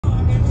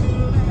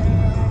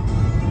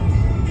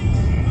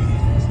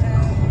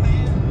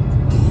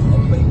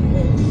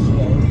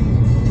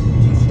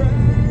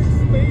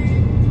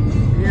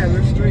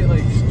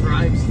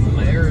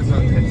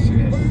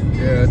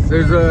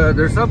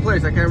There's some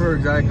place, I can't remember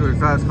exactly what it's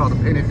called. It's called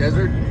the Painted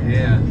Desert.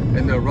 Yeah.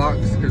 And the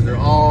rocks, because they're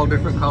all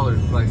different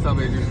colors. Like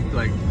somebody just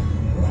like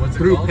What's it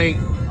threw called? paint.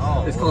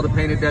 Oh, It's called the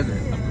Painted Desert.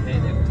 a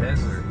painted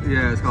desert.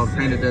 Yeah, it's called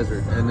Painted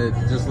Desert. And it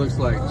just looks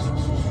like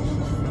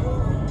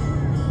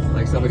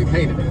somebody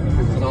painted it.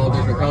 Because it's all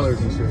different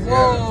colors and shit.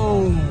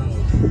 Whoa!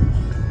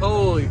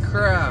 Holy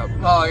crap!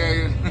 Oh,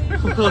 yeah.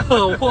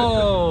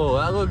 Whoa!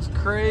 That looks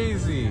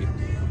crazy.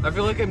 I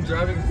feel like I'm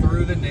driving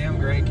through the damn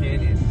Grand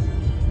Canyon.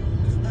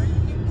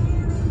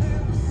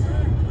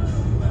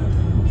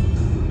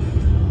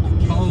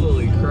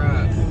 Holy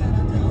crap!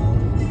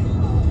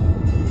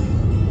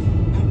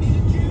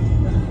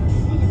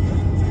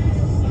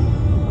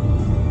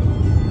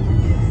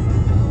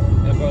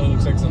 That probably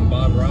looks like some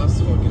Bob Ross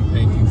fucking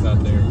paintings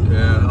out there.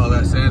 Yeah, all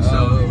that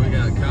sandstone. Oh, we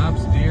got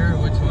cops, deer.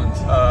 Which ones?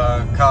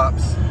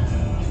 Cops.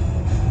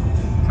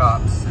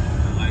 Cops.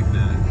 I like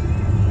that.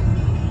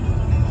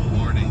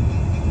 Warning.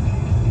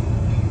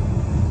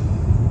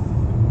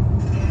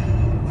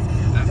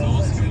 That's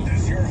old school.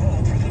 Is your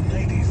home for the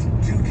 90s,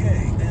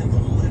 2K, and the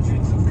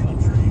legends of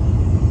country.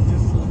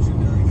 This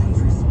legendary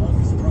country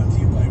song is brought to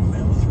you by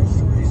Mammoth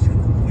Restoration.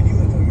 When you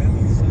have a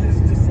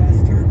mammoth-sized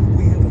disaster,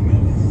 we have a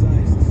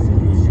mammoth-sized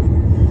solution.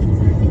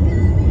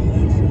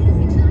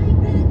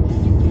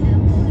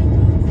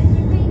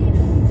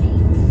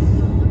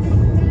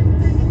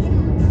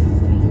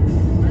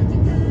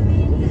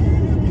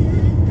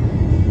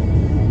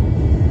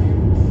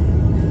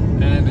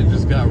 And it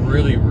just got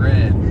really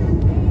red.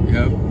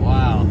 Yep.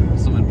 Wow.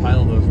 Someone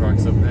piled those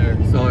rocks up there.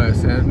 So that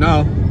sand.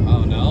 No.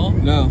 Oh, no?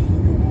 No.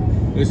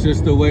 It's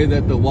just the way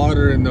that the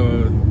water and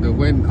the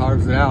wind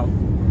carves it out.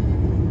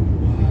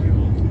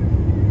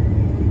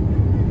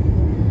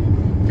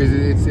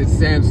 Because it's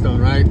sandstone,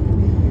 right?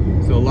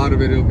 So a lot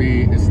of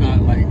it's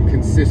not like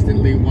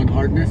consistently one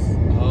hardness.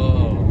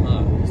 Oh,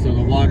 huh. So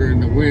the water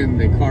and the wind,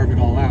 they carve it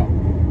all out.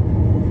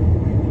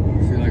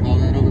 See like all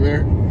that over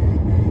there?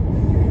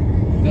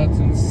 That's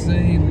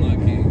insane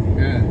looking.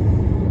 Yeah.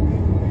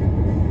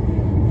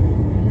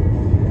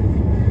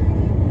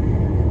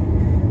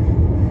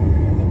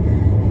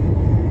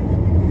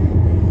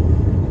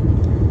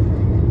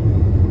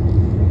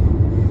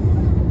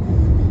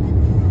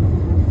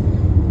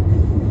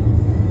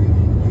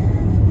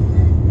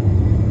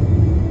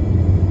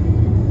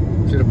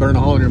 Should have burned a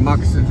hole in your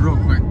moccasins real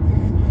quick.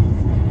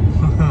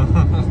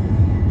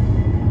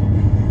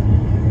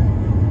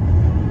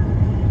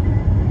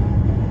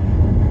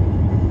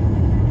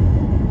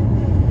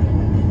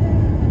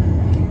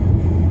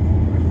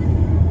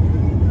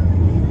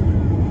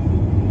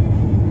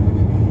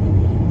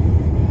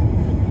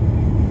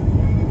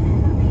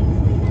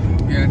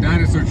 Yeah,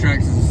 dinosaur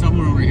tracks is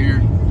somewhere over here.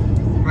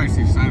 Probably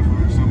see a sign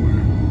for it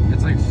somewhere.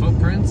 It's like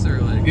footprints or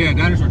like... Yeah,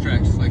 dinosaur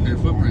tracks, like their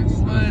footprints.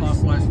 What?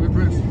 Fossilized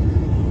footprints.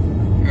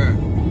 Yeah.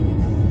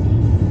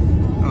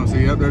 Oh,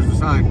 see, yep, there's the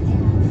sign.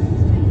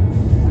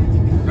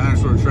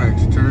 Dinosaur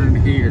tracks, turn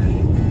here.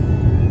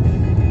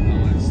 I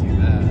want to see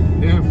that.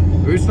 Yeah,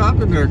 we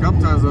stopped in there a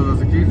couple times though, as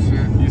a kid and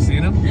shit. You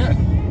seen them? Yeah.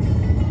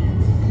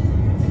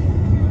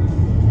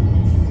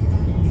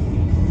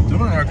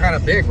 Some of them are kind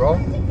of big, bro.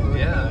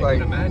 Yeah, I Like-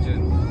 can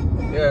imagine.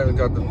 Yeah, we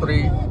got the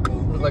three,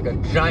 like a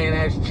giant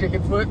ass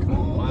chicken foot.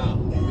 Wow.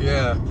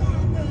 Yeah.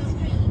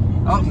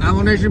 Oh,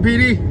 Navajo Nation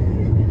PD.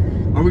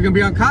 Are we gonna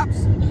be on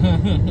cops?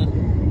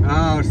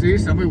 Oh, see,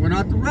 somebody went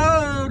off the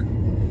road.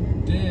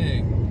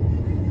 Dang.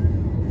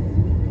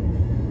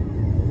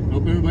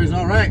 Hope everybody's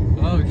all right.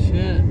 Oh,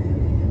 shit.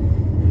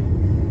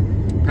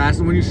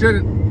 Passing when you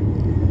shouldn't.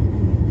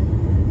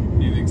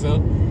 You think so?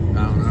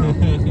 I don't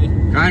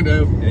know. Kind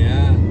of.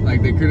 Yeah.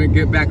 Like they couldn't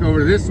get back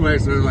over this way,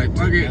 so they're like,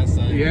 fuck it. That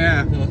side.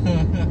 Yeah.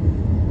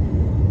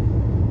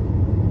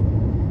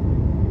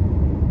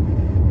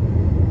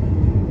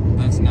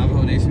 That's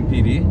Navajo Nation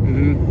PD?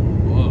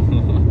 Mm-hmm. Whoa.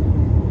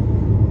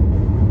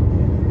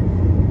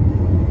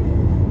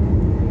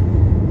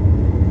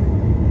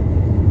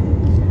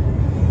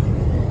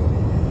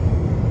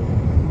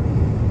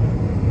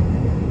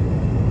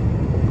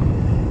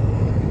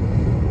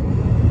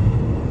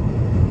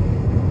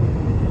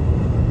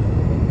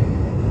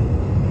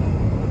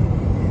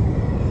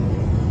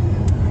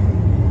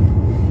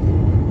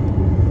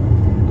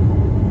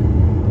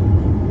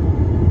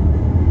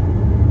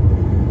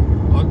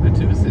 Welcome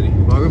to the city.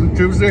 Welcome to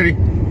Tube City.